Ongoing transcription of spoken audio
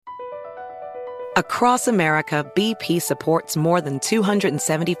Across America, BP supports more than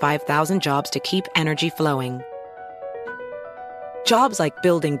 275,000 jobs to keep energy flowing. Jobs like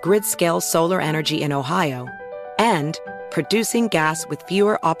building grid-scale solar energy in Ohio and producing gas with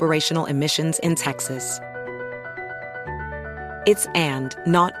fewer operational emissions in Texas. It's and,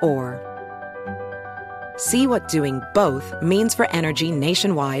 not or. See what doing both means for energy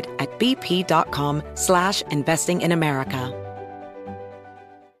nationwide at bp.com/investing in America.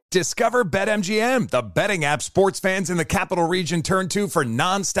 Discover BetMGM, the betting app sports fans in the capital region turn to for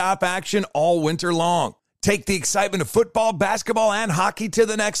nonstop action all winter long. Take the excitement of football, basketball, and hockey to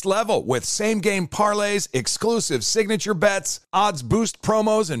the next level with same-game parlays, exclusive signature bets, odds boost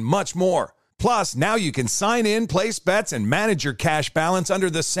promos, and much more. Plus, now you can sign in, place bets, and manage your cash balance under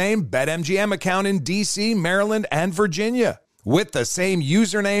the same BetMGM account in D.C., Maryland, and Virginia. With the same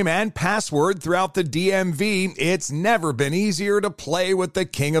username and password throughout the DMV, it's never been easier to play with the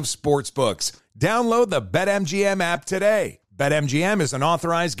king of sportsbooks. Download the BetMGM app today. BetMGM is an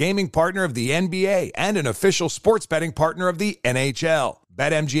authorized gaming partner of the NBA and an official sports betting partner of the NHL.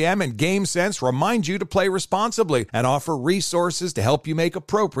 BetMGM and GameSense remind you to play responsibly and offer resources to help you make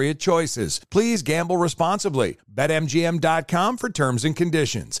appropriate choices. Please gamble responsibly. BetMGM.com for terms and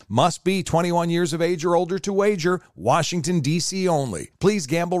conditions. Must be 21 years of age or older to wager. Washington, D.C. only. Please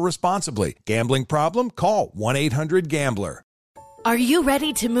gamble responsibly. Gambling problem? Call 1-800-GAMBLER. Are you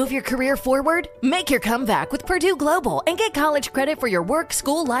ready to move your career forward? Make your comeback with Purdue Global and get college credit for your work,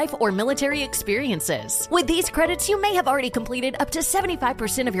 school, life, or military experiences. With these credits, you may have already completed up to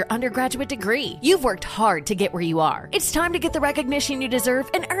 75% of your undergraduate degree. You've worked hard to get where you are. It's time to get the recognition you deserve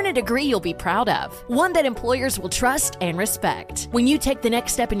and earn a degree you'll be proud of. One that employers will trust and respect. When you take the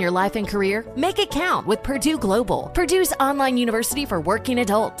next step in your life and career, make it count with Purdue Global, Purdue's online university for working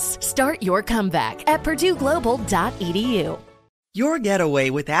adults. Start your comeback at purdueglobal.edu. Your getaway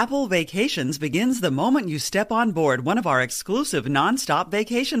with Apple Vacations begins the moment you step on board one of our exclusive nonstop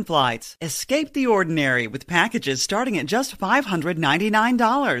vacation flights. Escape the ordinary with packages starting at just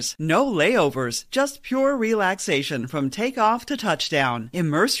 $599. No layovers, just pure relaxation from takeoff to touchdown.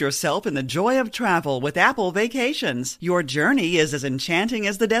 Immerse yourself in the joy of travel with Apple Vacations. Your journey is as enchanting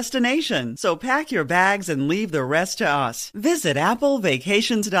as the destination, so pack your bags and leave the rest to us. Visit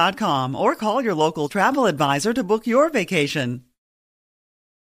applevacations.com or call your local travel advisor to book your vacation.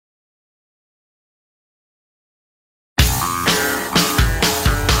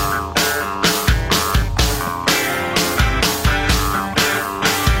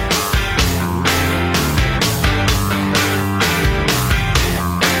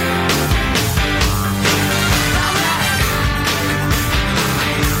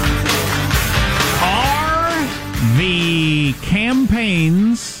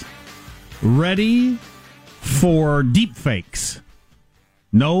 Campaigns ready for deep fakes?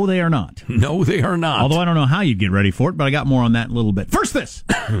 No, they are not. No, they are not. Although I don't know how you get ready for it, but I got more on that in a little bit. First this.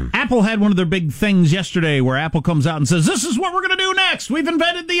 Apple had one of their big things yesterday where Apple comes out and says, this is what we're going to do next. We've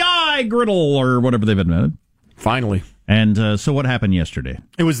invented the iGriddle, or whatever they've invented. Finally. And so what happened yesterday?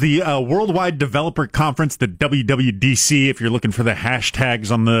 It was the Worldwide Developer Conference, the WWDC, if you're looking for the hashtags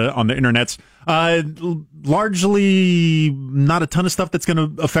on the internets. Largely not a ton of stuff that's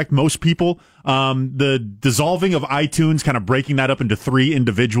going to affect most people. The dissolving of iTunes, kind of breaking that up into three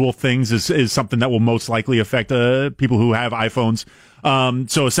individual things is something that will most likely affect people who have iPhones.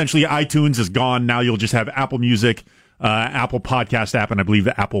 So essentially iTunes is gone. Now you'll just have Apple Music, Apple Podcast app, and I believe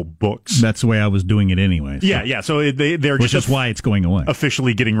the Apple Books. That's the way I was doing it anyway. So. Yeah. So they're which just is why it's going away.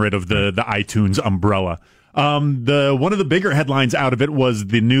 Officially getting rid of the iTunes umbrella. One of the bigger headlines out of it was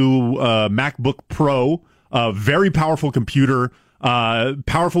the new MacBook Pro, very powerful computer.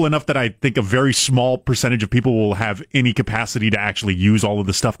 Powerful enough that I think a very small percentage of people will have any capacity to actually use all of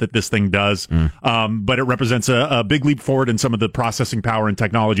the stuff that this thing does. But it represents a big leap forward in some of the processing power and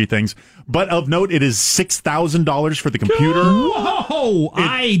technology things. But of note, it is $6,000 for the computer. Whoa!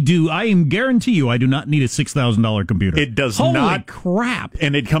 I guarantee you I do not need a $6,000 computer. It does Holy not. Crap.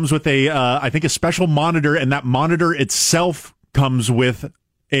 And it comes with I think a special monitor, and that monitor itself comes with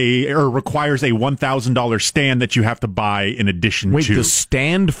requires a $1,000 stand that you have to buy in addition to. Wait, the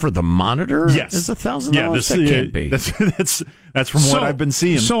stand for the monitor? Yes. Is $1,000? Yeah, that can't be. That's from what I've been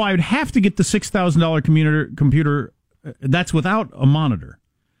seeing. So I would have to get the $6,000 computer. That's without a monitor.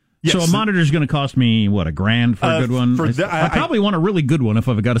 Yes. So a monitor is going to cost me, $1,000 for a good one? I probably want a really good one if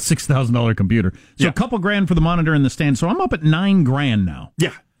I've got a $6,000 computer. So a couple grand for the monitor and the stand. So I'm up at $9,000 now.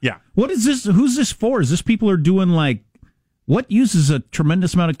 Yeah. What is this? Who's this for? Is this people are doing like What uses a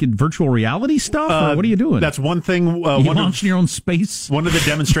tremendous amount of virtual reality stuff? Or what are you doing? That's one thing. You launching your own space? One of the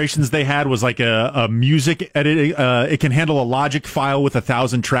demonstrations they had was like a music editing. It can handle a Logic file with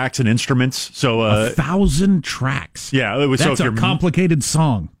 1,000 tracks and instruments. So 1,000 tracks. Yeah, it was. That's a complicated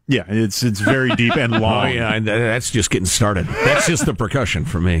song. Yeah, it's very deep and long. Oh yeah, that's just getting started. That's just the percussion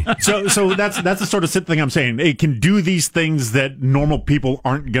for me. So that's the sort of thing I'm saying. It can do these things that normal people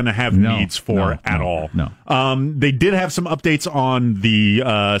aren't going to have needs for at all. No. They did have some updates on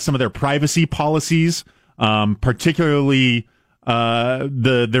the some of their privacy policies, particularly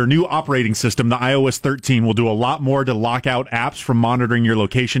their new operating system, the iOS 13, will do a lot more to lock out apps from monitoring your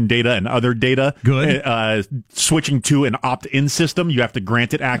location data and other data. Good. Switching to an opt-in system, you have to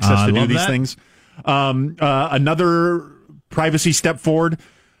grant it access to do these things. Another privacy step forward.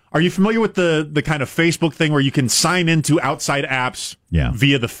 Are you familiar with the kind of Facebook thing where you can sign into outside apps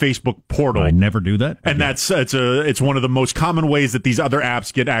via the Facebook portal? I never do that. And it's one of the most common ways that these other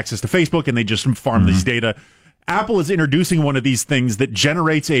apps get access to Facebook, and they just farm these data. Apple is introducing one of these things that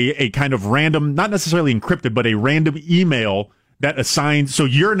generates a kind of random, not necessarily encrypted, but a random email that assigns. So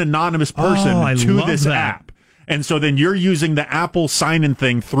you're an anonymous person to this app. And so then you're using the Apple sign-in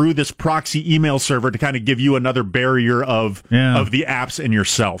thing through this proxy email server to kind of give you another barrier of the apps and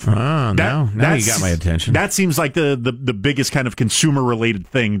yourself. Now you got my attention. That seems like the biggest kind of consumer-related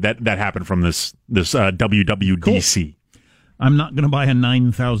thing that happened from this WWDC. Cool. I'm not going to buy a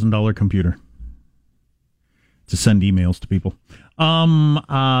 $9,000 computer to send emails to people.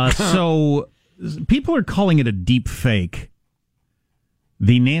 So people are calling it a deep fake.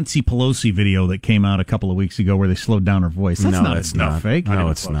 The Nancy Pelosi video that came out a couple of weeks ago where they slowed down her voice. That's not fake. No,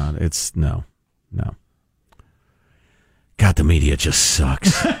 it's not. It's no. God, the media just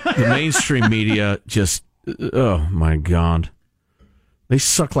sucks. The mainstream media just, oh my God. They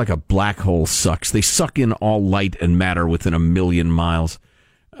suck like a black hole sucks. They suck in all light and matter within a million miles.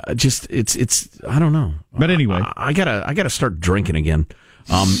 It's I don't know. But anyway, I gotta start drinking again.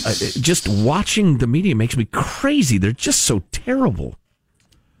 Just watching the media makes me crazy. They're just so terrible.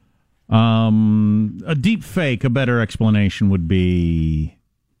 A deep fake, a better explanation would be,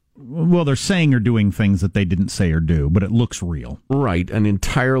 well, they're saying or doing things that they didn't say or do, but it looks real. Right, an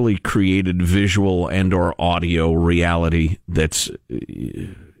entirely created visual and or audio reality that's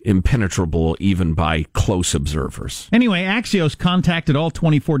impenetrable even by close observers. Anyway, Axios contacted all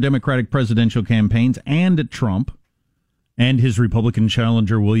 24 Democratic presidential campaigns and Trump and his Republican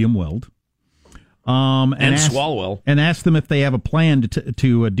challenger William Weld. And Swalwell. And asked them if they have a plan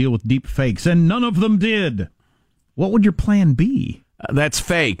to deal with deep fakes, and none of them did. What would your plan be? That's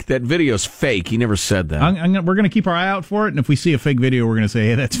fake. That video's fake. He never said that. We're going to keep our eye out for it, and if we see a fake video, we're going to say,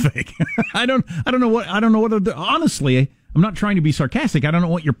 "Hey, that's fake." I don't know what. Honestly, I'm not trying to be sarcastic. I don't know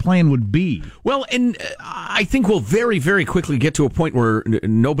what your plan would be. Well, and I think we'll very, very quickly get to a point where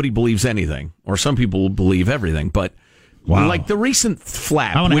nobody believes anything, or some people believe everything. But like the recent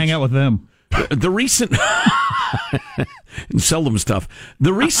flap, I want to hang out with them. The recent seldom stuff.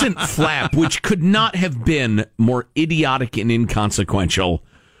 The recent flap, which could not have been more idiotic and inconsequential,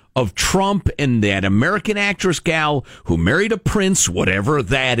 of Trump and that American actress gal who married a prince, whatever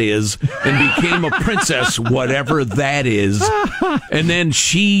that is, and became a princess, whatever that is. And then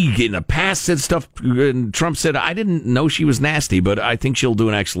she, in the past, said stuff, and Trump said, I didn't know she was nasty, but I think she'll do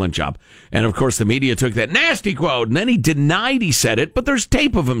an excellent job. And, of course, the media took that nasty quote, and then he denied he said it, but there's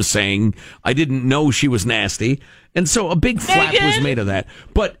tape of him saying, I didn't know she was nasty. And so a big flap was made of that.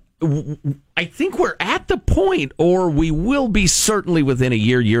 But I think we're at the point, or we will be certainly within a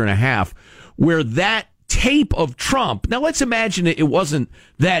year and a half, where that tape of Trump, now let's imagine it wasn't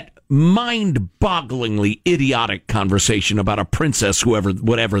that mind-bogglingly idiotic conversation about a princess,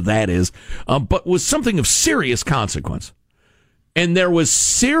 whatever that is, but was something of serious consequence. And there was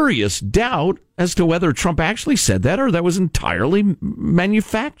serious doubt as to whether Trump actually said that or that was entirely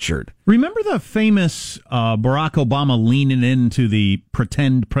manufactured. Remember the famous Barack Obama leaning into the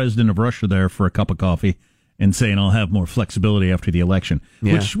pretend president of Russia there for a cup of coffee and saying, I'll have more flexibility after the election,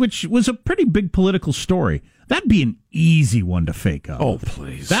 which was a pretty big political story. That'd be an easy one to fake up. Oh,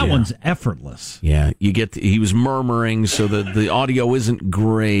 please. That one's effortless. Yeah, you get he was murmuring so that the audio isn't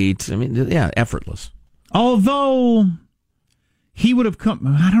great. I mean, effortless. Although he would have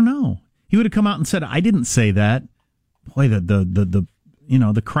come, I don't know. He would have come out and said, I didn't say that. Boy, the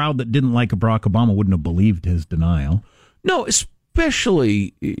crowd that didn't like Barack Obama wouldn't have believed his denial. No,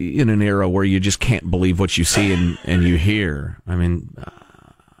 especially in an era where you just can't believe what you see and you hear. I mean,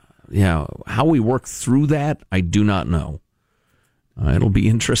 how we work through that, I do not know. It'll be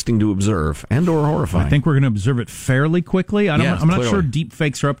interesting to observe and or horrifying. I think we're going to observe it fairly quickly. I'm not sure deep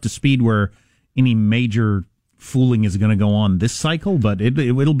fakes are up to speed where any major fooling is going to go on this cycle, but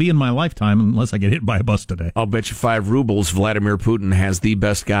it'll be in my lifetime unless I get hit by a bus today. I'll bet you 5 rubles Vladimir Putin has the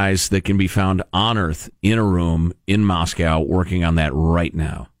best guys that can be found on Earth in a room in Moscow working on that right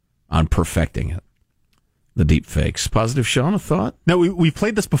now, on perfecting it. The deep fakes. Positive, Sean, a thought? No, we've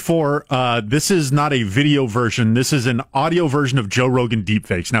played this before. This is not a video version. This is an audio version of Joe Rogan deep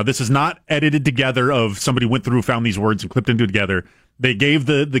fakes. Now, this is not edited together of somebody went through, found these words, and clipped them together. They gave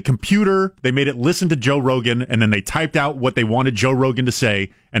the computer, they made it listen to Joe Rogan, and then they typed out what they wanted Joe Rogan to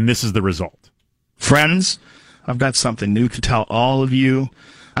say, and this is the result. Friends, I've got something new to tell all of you.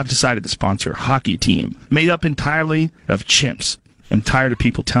 I've decided to sponsor a hockey team made up entirely of chimps. I'm tired of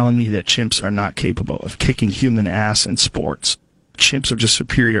people telling me that chimps are not capable of kicking human ass in sports. Chimps are just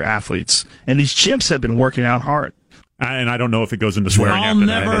superior athletes, and these chimps have been working out hard. And I don't know if it goes into swearing. I'll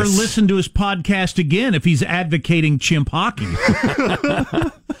never listen to his podcast again if he's advocating chimp hockey.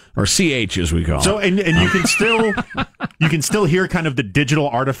 Or CH, as we call it. So, and you can still hear kind of the digital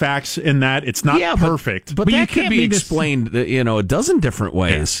artifacts in that. It's not perfect. But that can be explained, a dozen different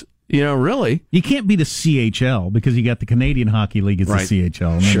ways. Yeah. Really. You can't be the CHL because you got the Canadian Hockey League as the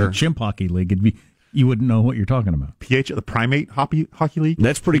CHL. And the Chimp Hockey League, you wouldn't know what you're talking about. The Primate Hockey League?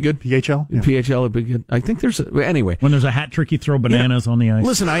 That's pretty good. PHL? Yeah. PHL would be good. I think anyway. When there's a hat trick, you throw bananas on the ice.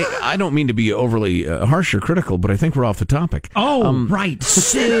 Listen, I don't mean to be overly harsh or critical, but I think we're off the topic. Oh, right.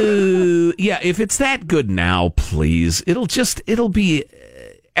 So, if it's that good now, please, it'll be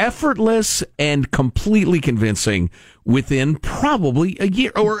effortless and completely convincing within probably a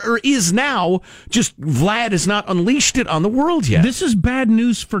year, or is now. Just Vlad has not unleashed it on the world yet. This is bad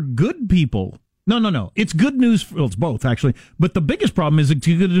news for good people. No. It's good news. It's both, actually. But the biggest problem is it's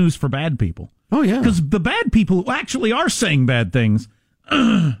good news for bad people. Oh, yeah. Because the bad people who actually are saying bad things,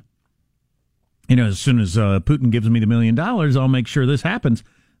 as soon as Putin gives me the $1 million, I'll make sure this happens,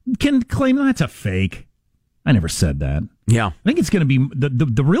 can claim that's a fake. I never said that. Yeah. I think it's going to be,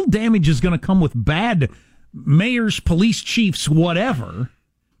 the real damage is going to come with bad mayors, police chiefs, whatever,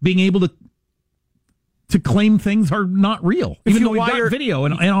 being able to claim things are not real, even though we've got video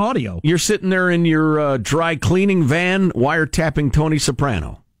and audio. You're sitting there in your dry cleaning van, wiretapping Tony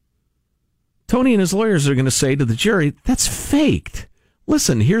Soprano. Tony and his lawyers are going to say to the jury, that's faked.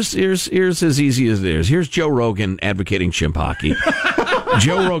 Listen, here's as easy as it is. Here's Joe Rogan advocating chimp hockey.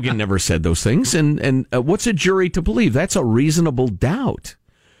 Joe Rogan never said those things, and what's a jury to believe? That's a reasonable doubt.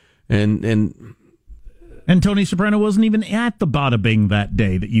 And Tony Soprano wasn't even at the Bada Bing that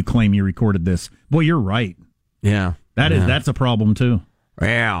day that you claim you recorded this. Boy, you're right. Yeah. That's a problem, too.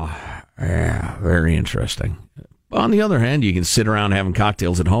 Yeah, very interesting. On the other hand, you can sit around having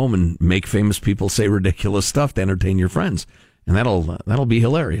cocktails at home and make famous people say ridiculous stuff to entertain your friends, and that'll be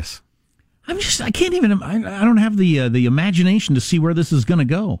hilarious. I can't even, I don't have the imagination to see where this is going to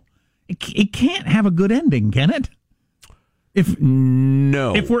go. It can't have a good ending, can it? If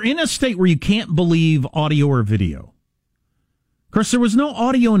we're in a state where you can't believe audio or video. Of course, there was no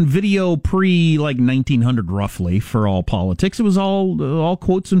audio and video pre 1900 roughly for all politics. It was all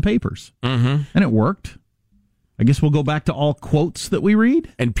quotes and papers. Mm-hmm. And it worked. I guess we'll go back to all quotes that we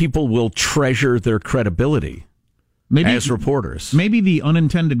read. And people will treasure their credibility as reporters. Maybe the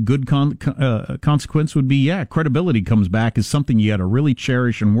unintended good consequence would be, credibility comes back as something you got to really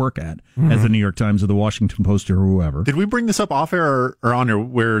cherish and work at, as the New York Times or the Washington Post or whoever. Did we bring this up off air or on air,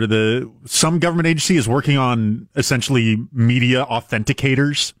 where some government agency is working on essentially media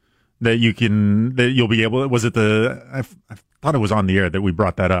authenticators that you'll be able? Was it I thought it was on the air that we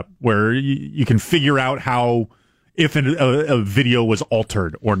brought that up, where you can figure out how, if a video was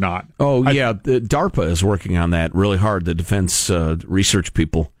altered or not. Oh, yeah. The DARPA is working on that really hard, the defense research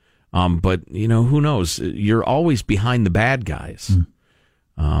people. But, who knows? You're always behind the bad guys.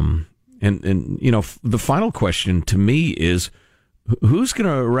 And the final question to me is, who's going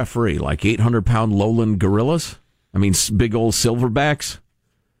to referee? 800-pound lowland gorillas? I mean, big old silverbacks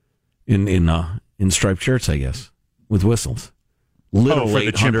in striped shirts, I guess, with whistles. Little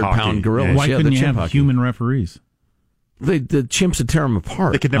 800-pound gorillas. Why couldn't you have human referees? The chimps would tear them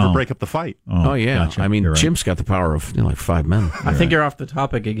apart. They could never break up the fight. Oh yeah. Gotcha. I mean, right. Chimps got the power of 5 men. I think you're off the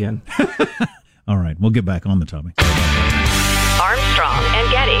topic again. All right, we'll get back on the topic. Armstrong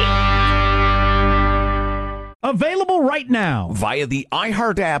and Getty. Available right now via the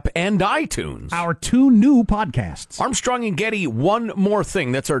iHeart app and iTunes. Our 2 new podcasts. Armstrong and Getty, One More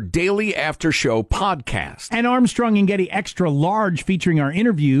Thing. That's our daily after show podcast. And Armstrong and Getty Extra Large, featuring our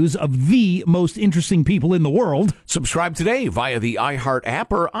interviews of the most interesting people in the world. Subscribe today via the iHeart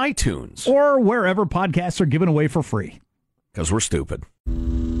app or iTunes. Or wherever podcasts are given away for free. Because we're stupid.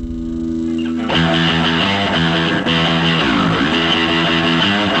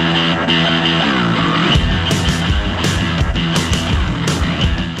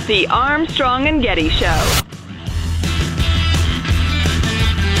 The Armstrong and Getty Show.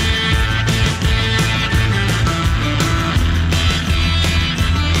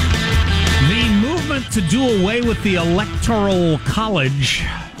 To do away with the Electoral College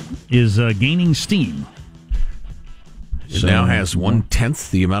is gaining steam. It now has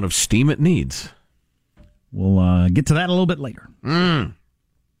 1/10 the amount of steam it needs. We'll get to that a little bit later.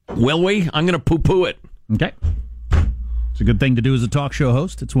 Will we? I'm going to poo-poo it. Okay. It's a good thing to do as a talk show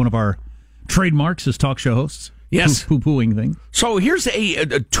host. It's one of our trademarks as talk show hosts. Yes. Poo-pooing things. So here's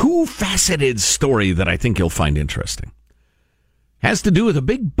a two-faceted story that I think you'll find interesting. Has to do with a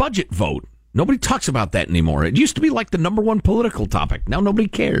big budget vote. Nobody talks about that anymore. It used to be like the number one political topic. Now nobody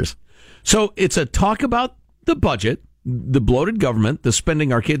cares. So it's a talk about the budget, the bloated government, the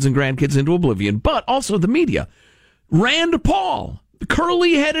spending our kids and grandkids into oblivion, but also the media. Rand Paul,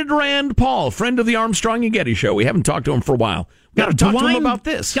 curly-headed Rand Paul, friend of the Armstrong and Getty Show. We haven't talked to him for a while. Got to talk to him about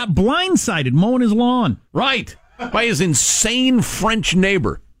this. Got blindsided mowing his lawn. Right. By his insane French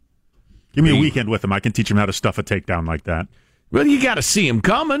neighbor. Give me a weekend with him. I can teach him how to stuff a takedown like that. Well, you got to see him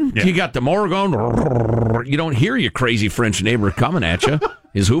coming. Yeah. You got the mower going. You don't hear your crazy French neighbor coming at you.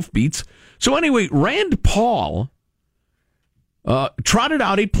 His hoof beats. So anyway, Rand Paul trotted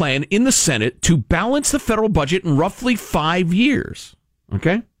out a plan in the Senate to balance the federal budget in roughly 5 years.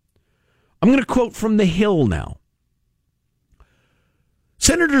 Okay? I'm going to quote from The Hill now.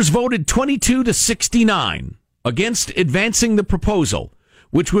 Senators voted 22 to 69 against advancing the proposal,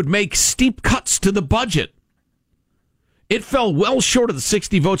 which would make steep cuts to the budget. It fell well short of the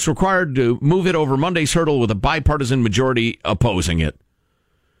 60 votes required to move it over Monday's hurdle with a bipartisan majority opposing it.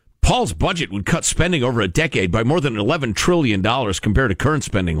 Paul's budget would cut spending over a decade by more than $11 trillion compared to current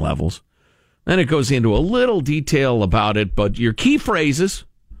spending levels. Then it goes into a little detail about it, but your key phrases,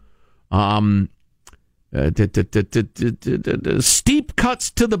 steep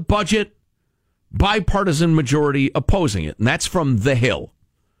cuts to the budget, bipartisan majority opposing it. And that's from The Hill,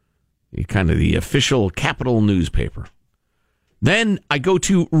 kind of the official Capitol newspaper. Then I go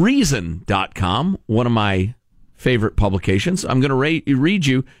to Reason.com, one of my favorite publications. I'm going to read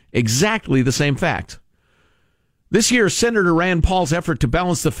you exactly the same fact. This year, Senator Rand Paul's effort to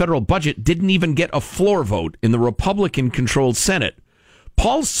balance the federal budget didn't even get a floor vote in the Republican-controlled Senate.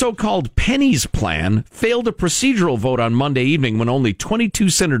 Paul's so-called pennies plan failed a procedural vote on Monday evening when only 22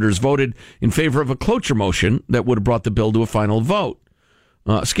 senators voted in favor of a cloture motion that would have brought the bill to a final vote.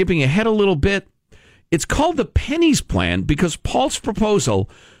 Skipping ahead a little bit, it's called the pennies plan because Paul's proposal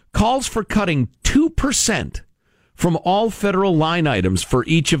calls for cutting 2% from all federal line items for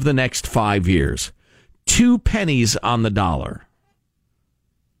each of the next 5 years. 2 pennies on the dollar,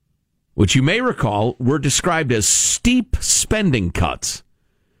 which you may recall were described as steep spending cuts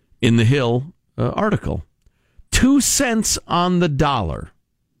in the Hill article. 2 cents on the dollar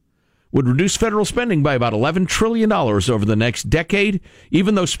would reduce federal spending by about $11 trillion over the next decade,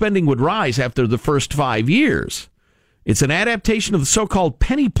 even though spending would rise after the first 5 years. It's an adaptation of the so-called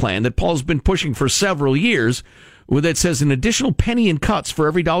penny plan that Paul's been pushing for several years, that says an additional penny in cuts for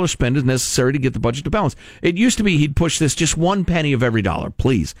every dollar spent is necessary to get the budget to balance. It used to be he'd push this just 1 penny of every dollar,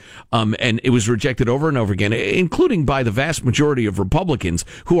 please. And it was rejected over and over again, including by the vast majority of Republicans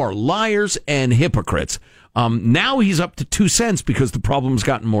who are liars and hypocrites. Now he's up to 2 cents because the problem's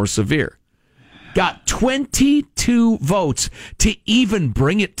gotten more severe. Got 22 votes to even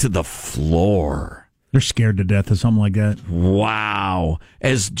bring it to the floor. They're scared to death of something like that. Wow.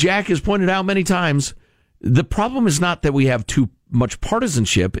 As Jack has pointed out many times, the problem is not that we have too much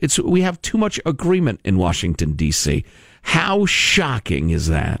partisanship. It's we have too much agreement in Washington, D.C. How shocking is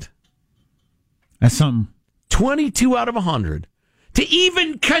that? That's something. 22 out of 100 to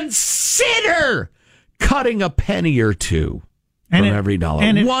even consider cutting a penny or two from every dollar.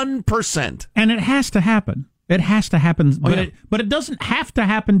 1%. And it has to happen. It has to happen. But it doesn't have to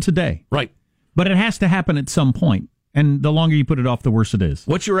happen today. Right. But it has to happen at some point. And the longer you put it off, the worse it is.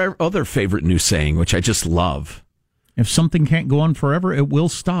 What's your other favorite new saying, which I just love? If something can't go on forever, it will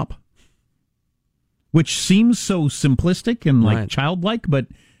stop. Which seems so simplistic and childlike, but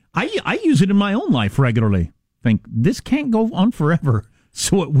I use it in my own life regularly. Think, this can't go on forever,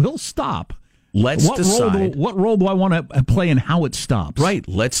 so it will stop. Let's decide. What role do I want to play in how it stops? Right.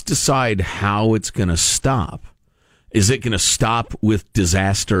 Let's decide how it's going to stop. Is it going to stop with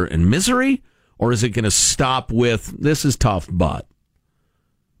disaster and misery? Or is it going to stop with, this is tough, but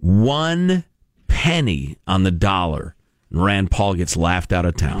 1 penny on the dollar, and Rand Paul gets laughed out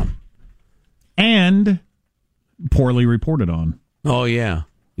of town. And poorly reported on. Oh, yeah.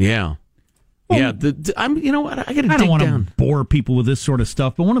 Yeah. Well, you know what? I got to dig down. I don't want to bore people with this sort of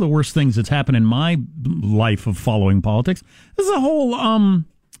stuff, but one of the worst things that's happened in my life of following politics is the whole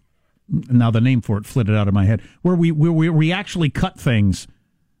now the name for it flitted out of my head, where we actually cut things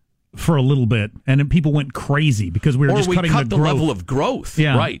for a little bit, and then people went crazy because we were just cutting the growth. Level of growth,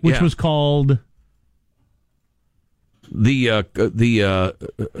 yeah, right? Which was called the had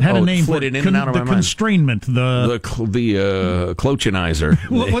a name for it. The constrainment, the clochinizer.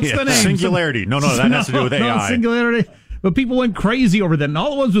 What's the name? Singularity. No, that has to do with AI. Singularity. But people went crazy over that, and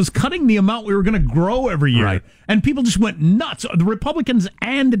all it was cutting the amount we were going to grow every year. Right. And people just went nuts. The Republicans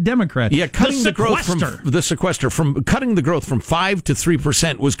and the Democrats. Yeah, cutting the growth from cutting the growth from 5 to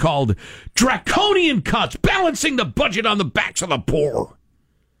 3% was called draconian cuts, balancing the budget on the backs of the poor.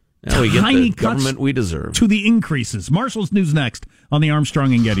 Now we get the government we deserve. To the increases. Marshall's News next on the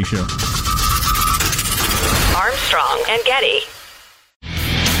Armstrong and Getty Show. Armstrong and Getty.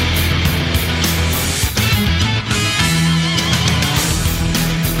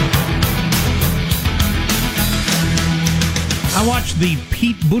 I watched the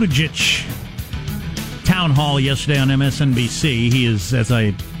Pete Buttigieg town hall yesterday on MSNBC. He is, as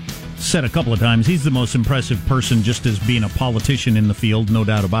I said a couple of times, he's the most impressive person just as being a politician in the field, no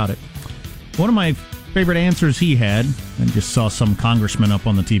doubt about it. One of my favorite answers he had, I just saw some congressman up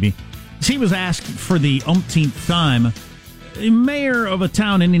on the TV, he was asked for the umpteenth time, mayor of a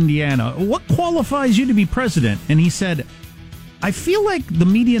town in Indiana, what qualifies you to be president? And he said, I feel like the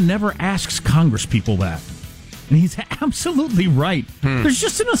media never asks congresspeople that. And he's absolutely right. There's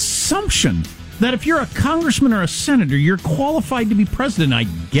just an assumption that if you're a congressman or a senator, you're qualified to be president, I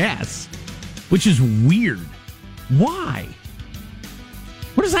guess. Which is weird. Why?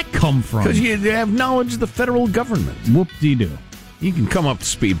 Where does that come from? Because you have knowledge of the federal government. Whoop-de-doo. You can come up to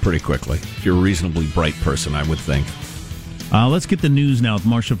speed pretty quickly if you're a reasonably bright person, I would think. Let's get the news now with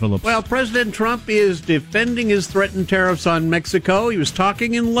Marshall Phillips. Well, President Trump is defending his threatened tariffs on Mexico. He was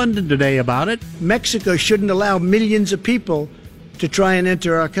talking in London today about it. Mexico shouldn't allow millions of people to try and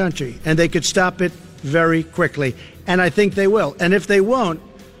enter our country, and they could stop it very quickly. And I think they will. And if they won't,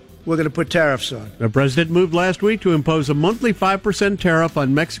 we're going to put tariffs on. The president moved last week to impose a monthly 5% tariff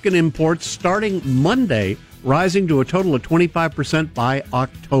on Mexican imports starting Monday, rising to a total of 25% by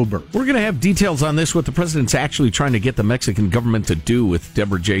October. We're going to have details on this, what the president's actually trying to get the Mexican government to do, with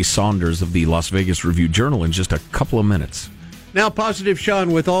Deborah J. Saunders of the Las Vegas Review-Journal in just a couple of minutes. Now, Positive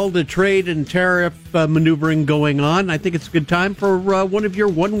Sean, with all the trade and tariff maneuvering going on, I think it's a good time for one of your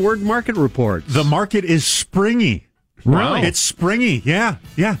one-word market reports. The market is springy. Really? It's springy. Yeah.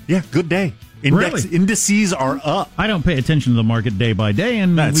 Good day. Indices are up. I don't pay attention to the market day by day,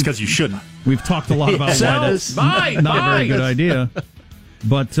 and that's because you shouldn't. We've talked a lot about why that's not a very good idea.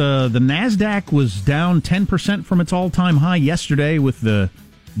 But the NASDAQ was down 10% from its all-time high yesterday, with the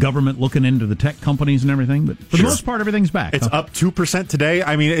government looking into the tech companies and everything. But for the most part, everything's back. It's up 2% today.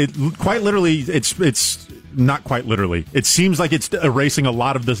 I mean, quite literally, it's not quite literally. It seems like it's erasing a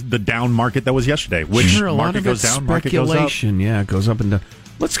lot of the down market that was yesterday. Which market goes down, market goes up. Yeah, it goes up and down.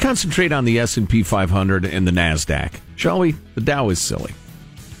 Let's concentrate on the S&P 500 and the NASDAQ, shall we? The Dow is silly.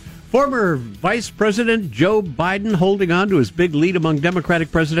 Former Vice President Joe Biden holding on to his big lead among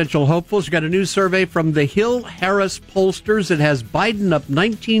Democratic presidential hopefuls. You got a new survey from the Hill-Harris pollsters. It has Biden up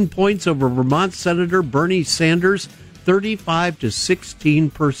 19 points over Vermont Senator Bernie Sanders, 35 to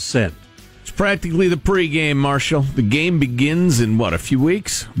 16%. It's practically the pregame, Marshall. The game begins in, a few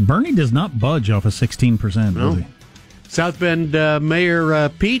weeks? Bernie does not budge off of 16%, does he? South Bend Mayor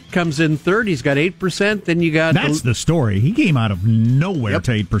Pete comes in third. He's got 8%. Then you got... That's the story. He came out of nowhere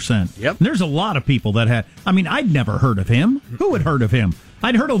to 8%. Yep. There's a lot of people that had... I mean, I'd never heard of him. Who had heard of him?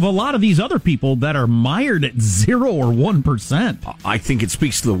 I'd heard of a lot of these other people that are mired at 0 or 1%. I think it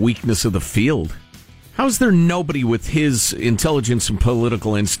speaks to the weakness of the field. How is there nobody with his intelligence and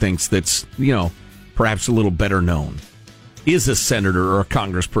political instincts that's, perhaps a little better known? Is a senator or a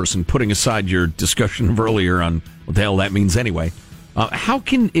congressperson, putting aside your discussion of earlier on what the hell that means anyway, how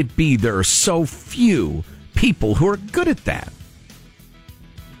can it be there are so few people who are good at that?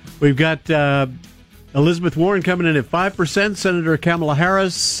 We've got Elizabeth Warren coming in at 5%, Senator Kamala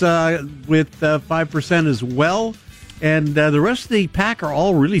Harris with 5% as well, and the rest of the pack are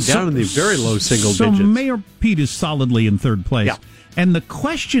all really down in the very low single digits. So Mayor Pete is solidly in third place. Yeah. And the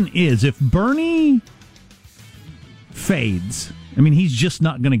question is, if Bernie fades, I mean, he's just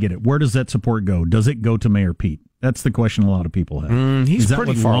not going to get it. Where does that support go? Does it go to Mayor Pete? That's the question a lot of people have. He's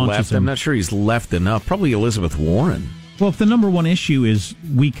pretty far left. I'm not sure he's left enough. Probably Elizabeth Warren. Well, if the number one issue is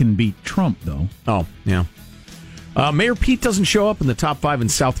we can beat Trump, though. Oh, yeah. Mayor Pete doesn't show up in the top 5 in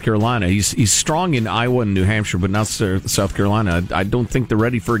South Carolina. He's strong in Iowa and New Hampshire, but not South Carolina. I don't think they're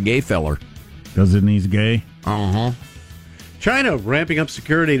ready for a gay feller. Because he's gay? Uh-huh. China ramping up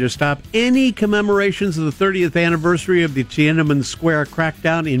security to stop any commemorations of the 30th anniversary of the Tiananmen Square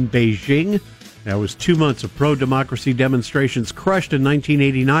crackdown in Beijing. That was 2 months of pro-democracy demonstrations crushed in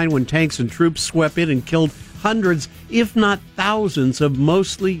 1989 when tanks and troops swept in and killed hundreds, if not thousands, of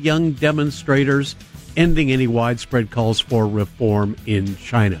mostly young demonstrators, ending any widespread calls for reform in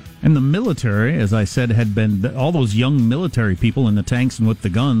China. And the military, as I said, had been, all those young military people in the tanks and with the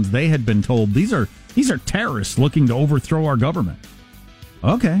guns, they had been told, these are terrorists looking to overthrow our government.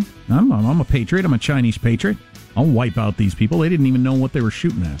 Okay, I'm a patriot. I'm a Chinese patriot. I'll wipe out these people. They didn't even know what they were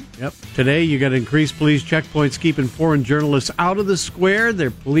shooting at. Yep. Today, you got increased police checkpoints keeping foreign journalists out of the square.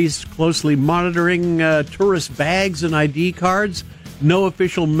 Their police closely monitoring tourist bags and ID cards. No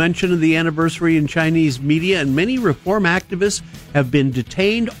official mention of the anniversary in Chinese media, and many reform activists have been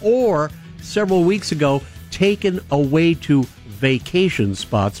detained or, several weeks ago, taken away to vacation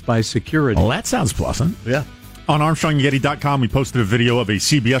spots by security. Well, that sounds pleasant. Yeah. On ArmstrongandGetty.com, we posted a video of a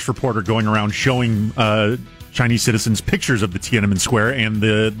CBS reporter going around showing Chinese citizens pictures of the Tiananmen Square and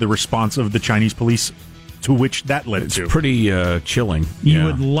the response of the Chinese police, to which that led to. It's pretty chilling. You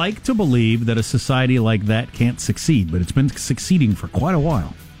would like to believe that a society like that can't succeed, but it's been succeeding for quite a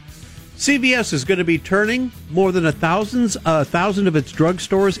while. CVS is going to be turning more than 1,000 of its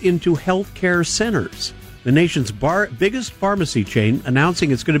drugstores into healthcare centers. The nation's biggest pharmacy chain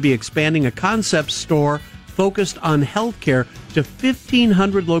announcing it's going to be expanding a concept store focused on healthcare to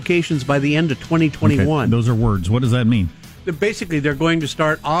 1,500 locations by the end of 2021. Okay, those are words. What does that mean? Basically, they're going to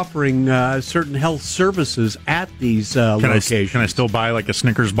start offering certain health services at these locations. Can I still buy like a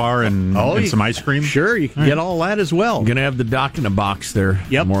Snickers bar and some ice cream? Sure, you can get all that as well. You're going to have the doc in a box there,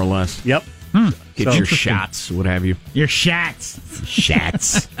 more or less. Yep. Get your shots, what have you. Your shots.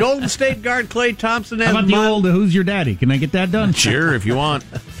 Shots. Golden State guard Klay Thompson. How about the old Who's Your Daddy? Can I get that done? Sure, if you want.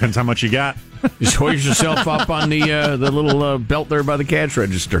 Depends how much you got. Just hoist yourself up on the little belt there by the cash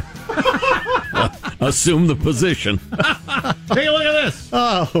register. Assume the position. Take a look at this.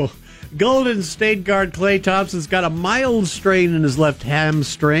 Oh, Golden State guard Klay Thompson's got a mild strain in his left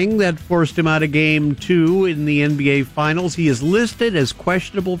hamstring that forced him out of Game 2 in the NBA Finals. He is listed as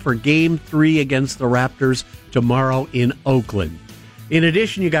questionable for Game 3 against the Raptors tomorrow in Oakland. In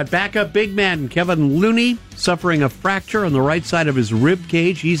addition, you got backup big man Kevin Looney suffering a fracture on the right side of his rib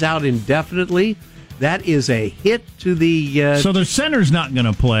cage. He's out indefinitely. That is a hit to the... So their center's not going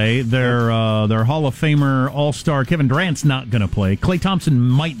to play. Their Hall of Famer All-Star Kevin Durant's not going to play. Klay Thompson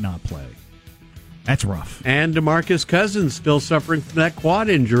might not play. That's rough. And DeMarcus Cousins still suffering from that quad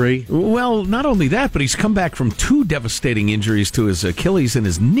injury. Well, not only that, but he's come back from 2 devastating injuries to his Achilles and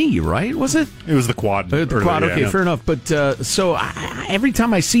his knee, right? Was it? It was the quad. The quad, okay, fair enough. But so every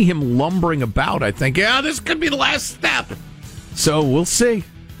time I see him lumbering about, I think, this could be the last step. So we'll see.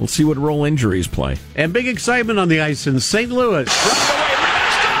 We'll see what role injuries play. And big excitement on the ice in St. Louis.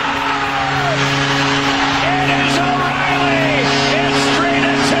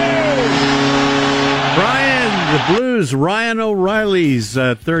 The Blues' Ryan O'Reilly's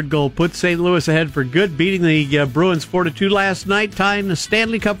third goal put St. Louis ahead for good, beating the Bruins 4-2 last night, tying the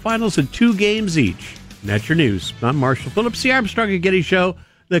Stanley Cup Finals in 2 games each. And that's your news. I'm Marshall Phillips, the Armstrong and Getty Show,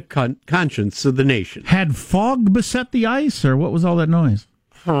 the conscience of the nation. Had fog beset the ice, or what was all that noise?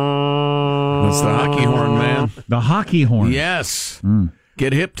 That's the hockey horn, man. The hockey horn. Yes.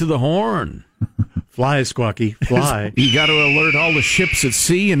 Get hip to the horn. Fly, Squawky, fly. You got to alert all the ships at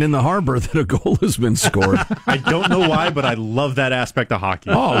sea and in the harbor that a goal has been scored. I don't know why, but I love that aspect of hockey.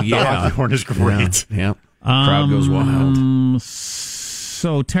 Oh, yeah. The hockey horn is great. Yeah. Crowd goes wild.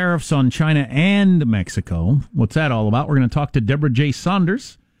 So tariffs on China and Mexico. What's that all about? We're going to talk to Deborah J.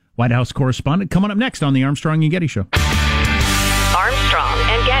 Saunders, White House correspondent, coming up next on the Armstrong and Getty Show. Armstrong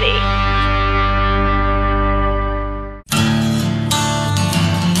and Getty.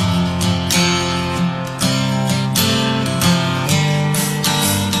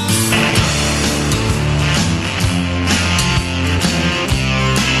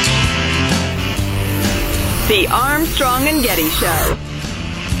 The Armstrong and Getty Show.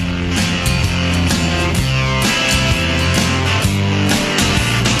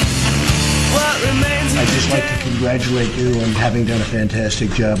 I'd just like to congratulate you on having done a fantastic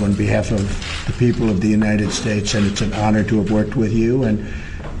job on behalf of the people of the United States, and it's an honor to have worked with you. And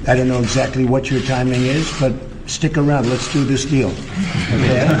I don't know exactly what your timing is, but stick around. Let's do this deal.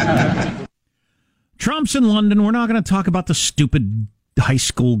 Okay? Trump's in London. We're not going to talk about the stupid high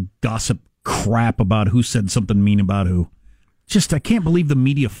school gossip crap about who said something mean about who. Just, I can't believe the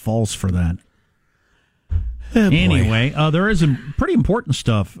media falls for that. Anyway, there is some pretty important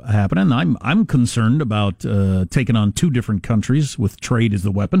stuff happening. I'm concerned about taking on two different countries with trade as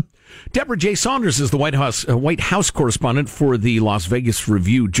the weapon. Deborah J. Saunders is the White House correspondent for the Las Vegas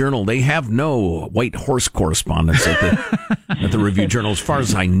Review-Journal. They have no white horse correspondents at the Review-Journal, as far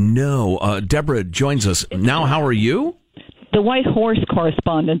as I know. Deborah joins us now. How are you? The white horse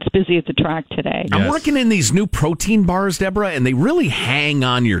correspondent's busy at the track today. I'm working in these new protein bars, Deborah, and they really hang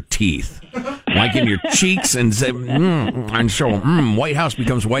on your teeth, like in your cheeks, and say, and so White House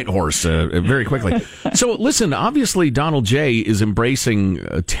becomes white horse very quickly. So listen, obviously Donald J. is embracing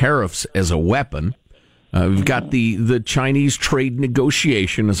tariffs as a weapon. We've got the Chinese trade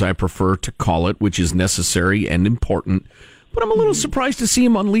negotiation, as I prefer to call it, which is necessary and important. But I'm a little surprised to see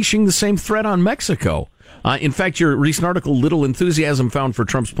him unleashing the same threat on Mexico. In fact, your recent article, Little Enthusiasm Found for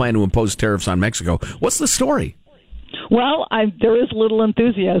Trump's Plan to Impose Tariffs on Mexico. What's the story? Well, there is little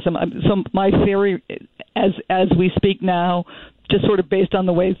enthusiasm. So my theory, as we speak now, just sort of based on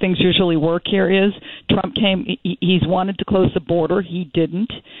the way things usually work here, is Trump he's wanted to close the border. He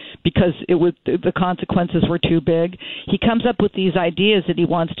didn't, because the consequences were too big. He comes up with these ideas that he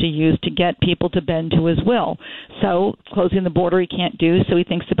wants to use to get people to bend to his will. So closing the border he can't do, so he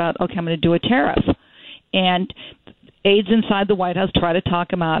thinks about, okay, I'm going to do a tariff. And aides inside the White House try to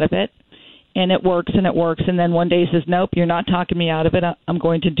talk him out of it, and it works and it works. And then one day he says, nope, you're not talking me out of it. I'm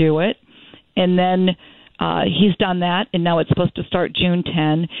going to do it. And then he's done that, and now it's supposed to start June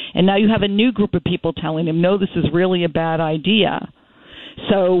 10. And now you have a new group of people telling him, no, this is really a bad idea.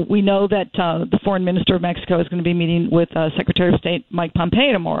 So we know that the foreign minister of Mexico is going to be meeting with Secretary of State Mike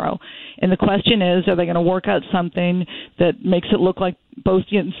Pompeo tomorrow. And the question is, are they going to work out something that makes it look like both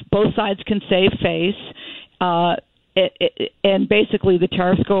sides can save face and basically the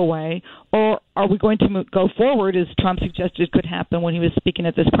tariffs go away? Or are we going to go forward, as Trump suggested could happen when he was speaking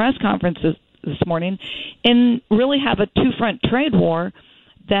at this press conference this morning, and really have a two-front trade war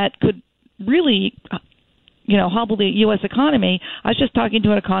that could really hobble the U.S. economy? I was just talking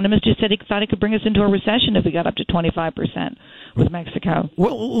to an economist who said he thought it could bring us into a recession if we got up to 25% with Mexico.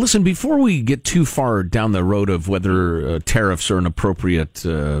 Well, listen, before we get too far down the road of whether tariffs are an appropriate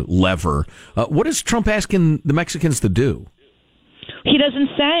lever, what is Trump asking the Mexicans to do? He doesn't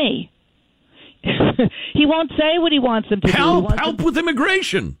say. He won't say what he wants them to do. Help with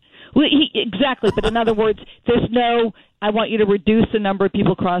immigration. Well, exactly, but in other words, there's no, I want you to reduce the number of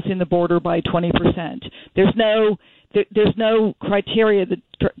people crossing the border by 20%. There's no criteria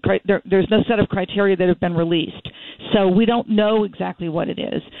there's no set of criteria that have been released. So we don't know exactly what it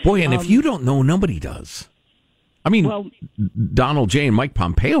is. Boy, and if you don't know, nobody does. I mean, Donald J. and Mike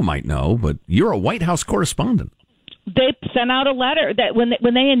Pompeo might know, but you're a White House correspondent. They sent out a letter that when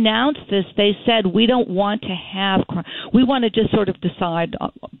they announced this, they said, we don't want to have, we want to just sort of decide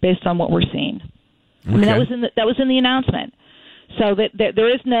based on what we're seeing. Okay. I mean, that was in the announcement. So that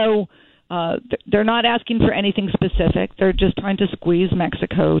there is no, they're not asking for anything specific. They're just trying to squeeze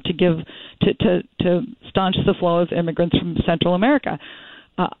Mexico to give to staunch the flow of immigrants from Central America.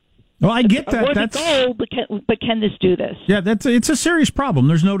 Well, I get that. That's goal, but can this do this? Yeah, it's a serious problem.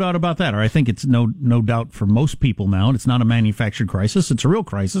 There's no doubt about that. Or I think it's no doubt for most people now. It's not a manufactured crisis. It's a real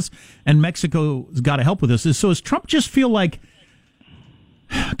crisis, and Mexico's got to help with this. So does Trump just feel like,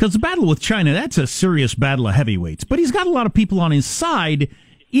 because the battle with China, that's a serious battle of heavyweights, but he's got a lot of people on his side.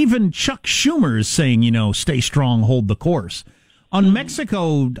 Even Chuck Schumer is saying, stay strong, hold the course. On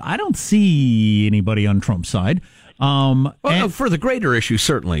Mexico, I don't see anybody on Trump's side. For the greater issue,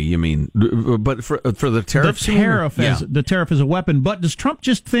 certainly, you mean, but for the tariffs? The tariff is a weapon. But does Trump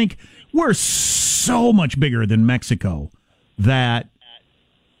just think we're so much bigger than Mexico that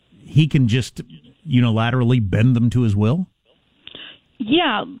he can just unilaterally bend them to his will?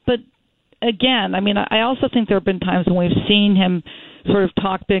 Yeah, but again, I mean, I also think there have been times when we've seen him sort of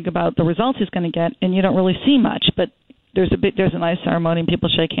talk big about the results he's going to get, and you don't really see much. But there's a nice ceremony and people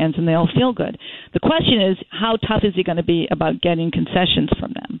shake hands and they all feel good. The question is, how tough is he going to be about getting concessions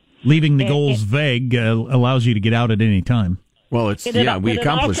from them? Leaving the goals vague allows you to get out at any time. Well, we accomplished them. It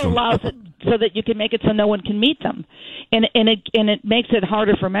also allows it so that you can make it so no one can meet them, and it makes it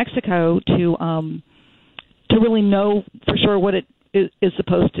harder for Mexico to really know for sure what it is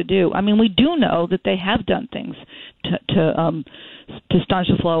supposed to do. I mean, we do know that they have done things to staunch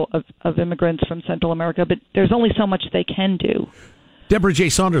the flow of immigrants from Central America, but there's only so much they can do. Deborah J.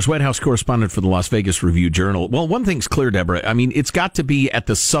 Saunders, White House correspondent for the Las Vegas Review-Journal. Well, one thing's clear, Deborah. I mean, it's got to be at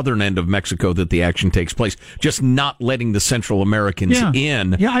the southern end of Mexico that the action takes place, just not letting the Central Americans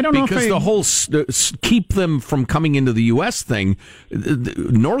in. Yeah, I don't know because the whole keep them from coming into the U.S. thing,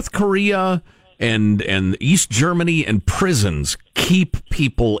 North Korea and East Germany and prisons keep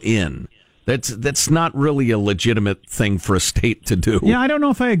people in. That's not really a legitimate thing for a state to do. Yeah, I don't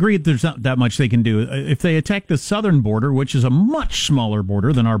know if I agree that there's not that much they can do. If they attack the southern border, which is a much smaller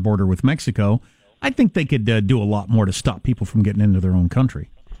border than our border with Mexico, I think they could do a lot more to stop people from getting into their own country.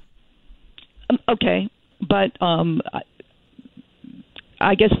 Okay, but I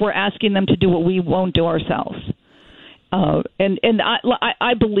guess we're asking them to do what we won't do ourselves. And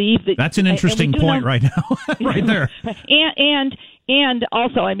I believe that that's an interesting point right now, right there. And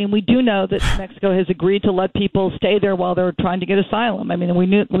also, I mean, we do know that Mexico has agreed to let people stay there while they're trying to get asylum. I mean, we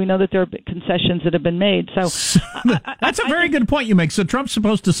know that there are concessions that have been made. So that's a very good point you make. So Trump's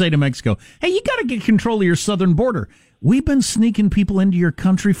supposed to say to Mexico, "Hey, you got to get control of your southern border. We've been sneaking people into your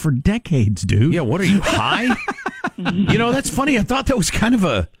country for decades, dude." Yeah, what are you, high? That's funny. I thought that was kind of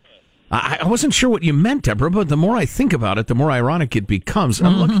a... I wasn't sure what you meant, Deborah, but the more I think about it, the more ironic it becomes.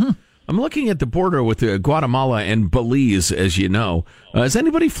 I'm looking at the border with Guatemala and Belize, as you know. Is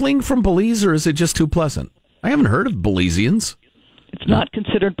anybody fleeing from Belize, or is it just too pleasant? I haven't heard of Belizeans. It's not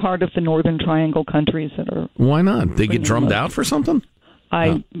considered part of the Northern Triangle countries that are... Why not? They get drummed out for something?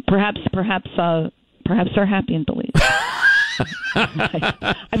 Perhaps they're happy in Belize.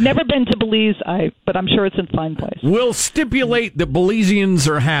 I've never been to Belize, but I'm sure it's a fine place. We'll stipulate that Belizeans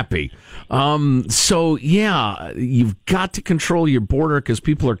are happy. So, yeah, you've got to control your border because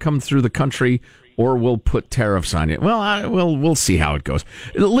people are coming through the country, or we'll put tariffs on you. Well, we'll see how it goes.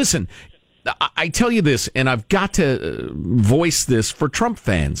 Listen, I tell you this, and I've got to voice this for Trump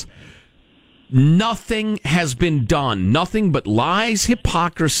fans. Nothing has been done. Nothing but lies,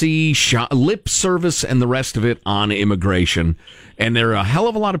 hypocrisy, lip service, and the rest of it on immigration. And there are a hell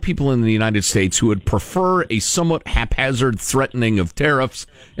of a lot of people in the United States who would prefer a somewhat haphazard threatening of tariffs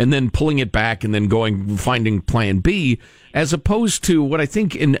and then pulling it back and then finding plan B, as opposed to what I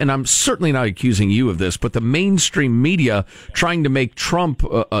think, and I'm certainly not accusing you of this, but the mainstream media trying to make Trump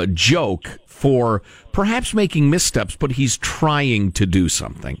a joke for perhaps making missteps, but he's trying to do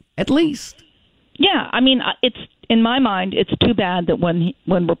something, at least. Yeah, I mean, it's in my mind, it's too bad that when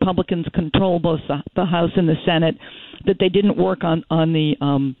Republicans control both the House and the Senate, that they didn't work on the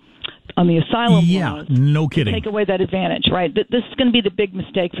asylum laws. No kidding. Take away that advantage, right? This is going to be the big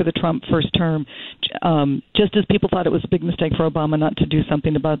mistake for the Trump first term, just as people thought it was a big mistake for Obama not to do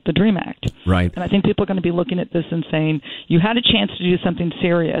something about the DREAM Act. Right. And I think people are going to be looking at this and saying, you had a chance to do something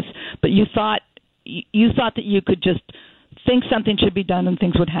serious, but you thought that you could just think something should be done and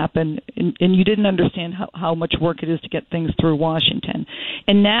things would happen, and you didn't understand how much work it is to get things through Washington.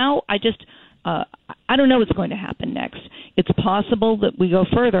 And now I don't know what's going to happen next. It's possible that we go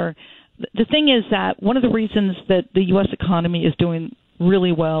further. The thing is that one of the reasons that the U.S. economy is doing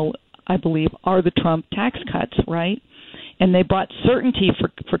really well, I believe, are the Trump tax cuts, right? And they brought certainty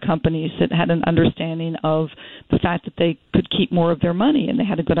for companies that had an understanding of the fact that they could keep more of their money, and they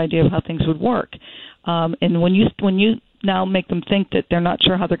had a good idea of how things would work. And when you now make them think that they're not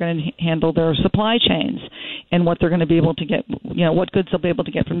sure how they're going to handle their supply chains and what they're going to be able to get, what goods they'll be able to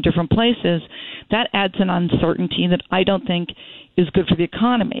get from different places, that adds an uncertainty that I don't think is good for the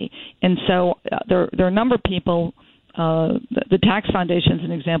economy. And so there are a number of people, the Tax Foundation is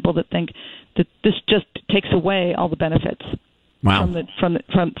an example, that think that this just takes away all the benefits. Wow. From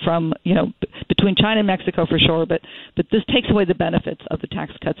between China and Mexico for sure, but this takes away the benefits of the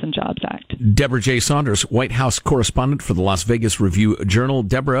Tax Cuts and Jobs Act. Deborah J. Saunders, White House correspondent for the Las Vegas Review-Journal.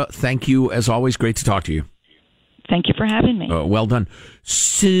 Deborah, thank you as always. Great to talk to you. Thank you for having me. Well done.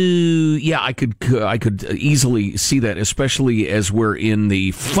 So, yeah, I could easily see that, especially as we're in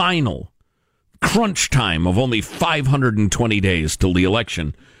the final crunch time of only 520 days till the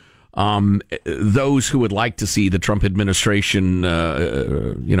election. Those who would like to see the Trump administration,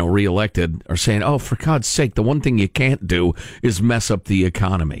 reelected are saying, oh, for God's sake, the one thing you can't do is mess up the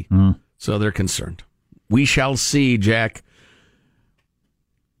economy. So they're concerned. We shall see, Jack.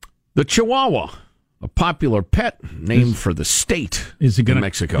 The Chihuahua, a popular pet named for the state in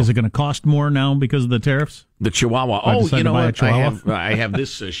Mexico. Is it going to cost more now because of the tariffs? The Chihuahua. Oh, you know what? I have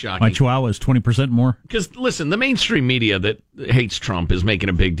this shocking. My Chihuahua is 20% more. Because, listen, the mainstream media that hates Trump is making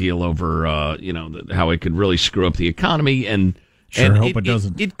a big deal over, how it could really screw up the economy. And hope it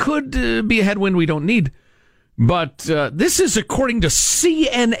doesn't. It could be a headwind we don't need. But this is according to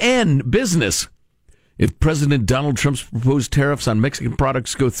CNN Business. If President Donald Trump's proposed tariffs on Mexican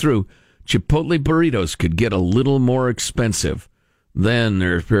products go through, Chipotle burritos could get a little more expensive. Then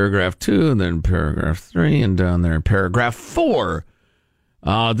there's paragraph 2, and then paragraph 3, and down there paragraph 4.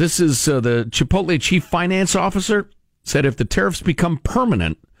 This is the Chipotle chief finance officer said if the tariffs become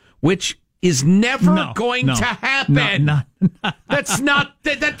permanent, which is never going to happen. That's not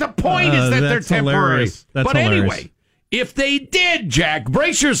that the point is that they're temporary. That's but hilarious. Anyway, if they did, Jack,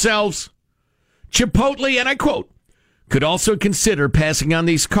 brace yourselves. Chipotle, and I quote, could also consider passing on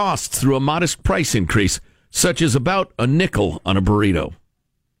these costs through a modest price increase, such as about a nickel on a burrito.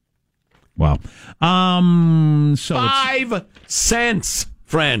 Wow. So 5 cents,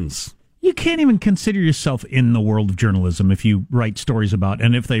 friends. You can't even consider yourself in the world of journalism if you write stories about,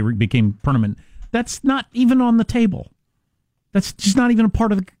 and if they became permanent. That's not even on the table. That's just not even a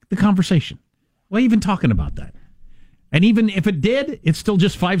part of the conversation. Why are you even talking about that? And even if it did, it's still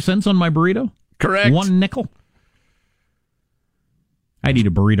just 5 cents on my burrito? Correct. 1 nickel? I'd eat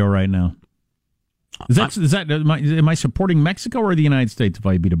a burrito right now. Am I supporting Mexico or the United States if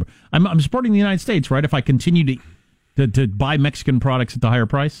I eat a burrito? I'm supporting the United States, right? If I continue to buy Mexican products at the higher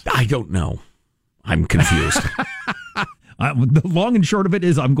price? I don't know. I'm confused. The long and short of it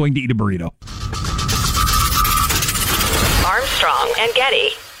is I'm going to eat a burrito. Armstrong and Getty.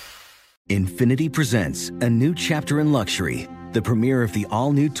 Infiniti presents a new chapter in luxury, the premiere of the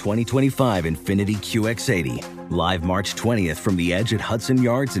all-new 2025 Infiniti QX80, live March 20th from the Edge at Hudson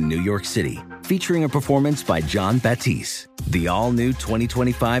Yards in New York City, featuring a performance by John Batiste. The all-new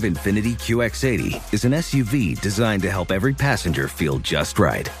 2025 Infiniti QX80 is an SUV designed to help every passenger feel just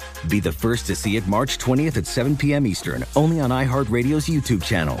right. Be the first to see it March 20th at 7 p.m. Eastern, only on iHeartRadio's YouTube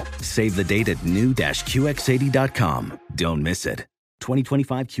channel. Save the date at new-QX80.com. Don't miss it.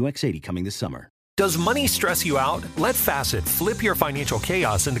 2025 QX80 coming this summer. Does money stress you out? Let Facet flip your financial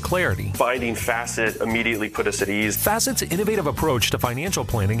chaos into clarity. Finding Facet immediately put us at ease. Facet's innovative approach to financial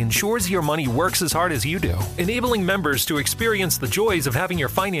planning ensures your money works as hard as you do, enabling members to experience the joys of having your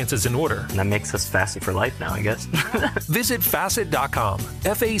finances in order. And that makes us Facet for life now, I guess. Visit Facet.com,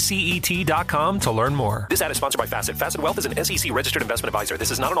 FACET.com to learn more. This ad is sponsored by Facet. Facet Wealth is an SEC registered investment advisor. This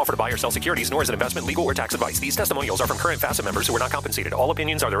is not an offer to buy or sell securities, nor is it investment, legal, or tax advice. These testimonials are from current Facet members who are not compensated. All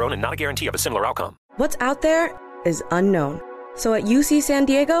opinions are their own and not a guarantee of a similar outcome. What's out there is unknown. So at UC San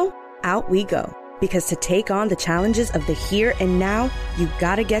Diego, out we go. Because to take on the challenges of the here and now, you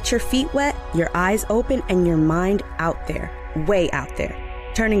gotta get your feet wet, your eyes open, and your mind out there. Way out there.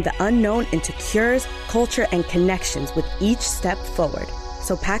 Turning the unknown into cures, culture, and connections with each step forward.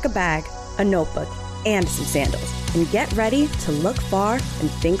 So pack a bag, a notebook, and some sandals. And get ready to look far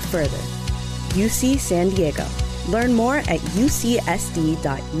and think further. UC San Diego. Learn more at ucsd.edu.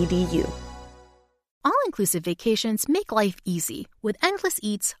 All-inclusive vacations make life easy with endless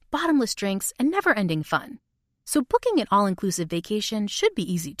eats, bottomless drinks, and never-ending fun. So booking an all-inclusive vacation should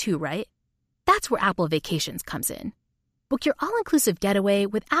be easy too, right? That's where Apple Vacations comes in. Book your all-inclusive getaway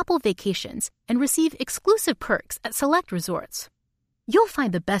with Apple Vacations and receive exclusive perks at select resorts. You'll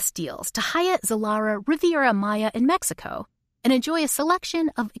find the best deals to Hyatt, Zilara, Riviera Maya in Mexico and enjoy a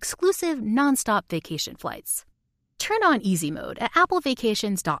selection of exclusive nonstop vacation flights. Turn on easy mode at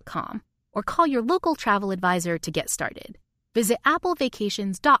applevacations.com. or call your local travel advisor to get started. Visit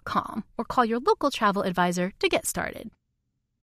applevacations.com or call your local travel advisor to get started.